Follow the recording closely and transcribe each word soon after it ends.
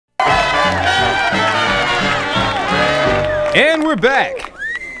And we're back.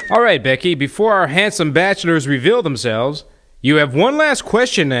 All right, Becky, before our handsome bachelors reveal themselves, you have one last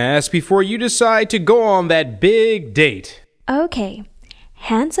question to ask before you decide to go on that big date. Okay,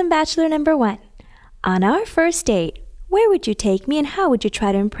 handsome bachelor number 1. On our first date, where would you take me and how would you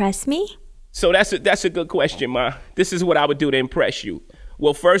try to impress me? So that's a good question, Ma. This is what I would do to impress you.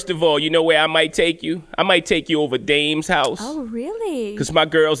 Well, first of all, you know where I might take you? I might take you over Dame's house. Oh, really? Because my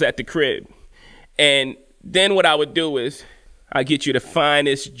girl's at the crib. And then what I would do is I'd get you the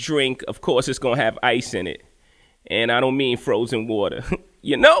finest drink. Of course, it's going to have ice in it. And I don't mean frozen water.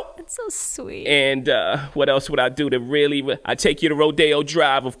 You know? That's so sweet. And what else would I do to really... I'd take you to Rodeo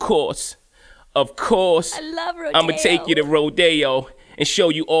Drive, of course. Of course. I love Rodeo. I'm going to take you to Rodeo and show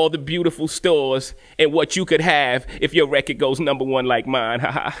you all the beautiful stores and what you could have if your record goes #1 like mine.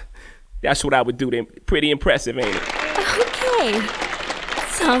 That's what I would do to him. Pretty impressive, ain't it? Okay.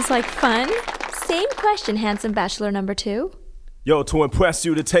 Sounds like fun. Same question, handsome bachelor number 2. Yo, to impress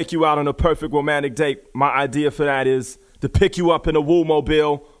you, to take you out on a perfect romantic date, my idea for that is to pick you up in a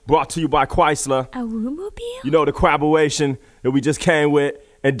Woo-mobile brought to you by Chrysler. A Woo-mobile? You know, the collaboration that we just came with.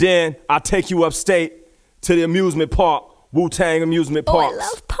 And then I'll take you upstate to the amusement park, Wu-Tang Amusement Park. Oh, I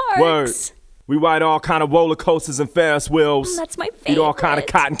love parks. Word. We ride all kind of roller coasters and Ferris wheels. That's my favorite. Eat all kind of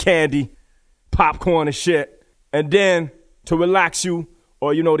cotton candy, popcorn and shit. And then to relax you,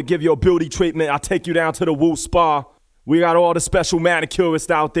 or you know, to give you a beauty treatment, I'll take you down to the Wu Spa. We got all the special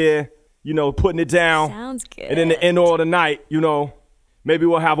manicurists out there, you know, putting it down. Sounds good. And then the end of the night, you know, maybe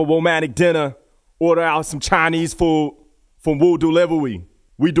we'll have a romantic dinner, order out some Chinese food from Wu Delivery.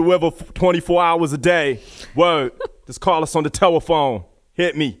 We deliver 24 hours a day. Word. Just call us on the telephone.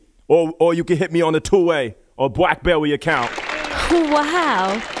 Hit me. Or you can hit me on the two-way or BlackBerry account.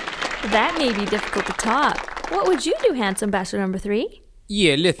 Wow. That may be difficult to top. What would you do, handsome bachelor number 3?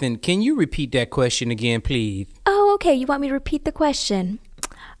 Yeah, listen, can you repeat that question again, please? Oh, okay. You want me to repeat the question?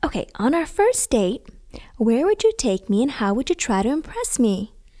 Okay, on our first date, where would you take me and how would you try to impress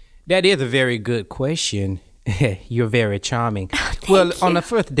me? That is a very good question. You're very charming. Thank Well, you. on the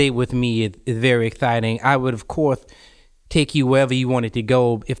first date with me is very exciting. I would, of course, take you wherever you wanted to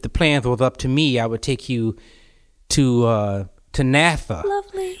go. If the plans was up to me, I would take you to NASA.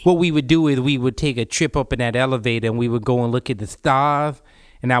 Lovely. What we would do is we would take a trip up in that elevator and we would go and look at the stars,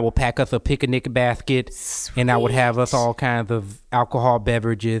 and I would pack us a picnic basket. Sweet. And I would have us all kinds of alcohol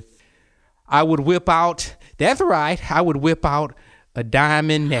beverages. I would whip out, that's right, I would whip out a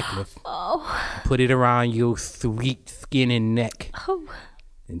diamond necklace. Oh. Put it around your sweet skinny neck. Oh.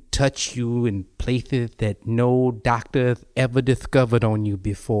 And touch you in places that no doctor has ever discovered on you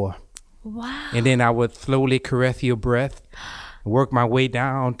before. Wow. And then I would slowly caress your breast and work my way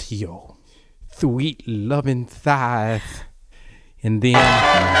down to your sweet, loving thighs. And then...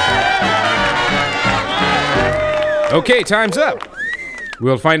 Okay, time's up.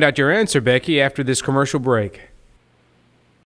 We'll find out your answer, Becky, after this commercial break.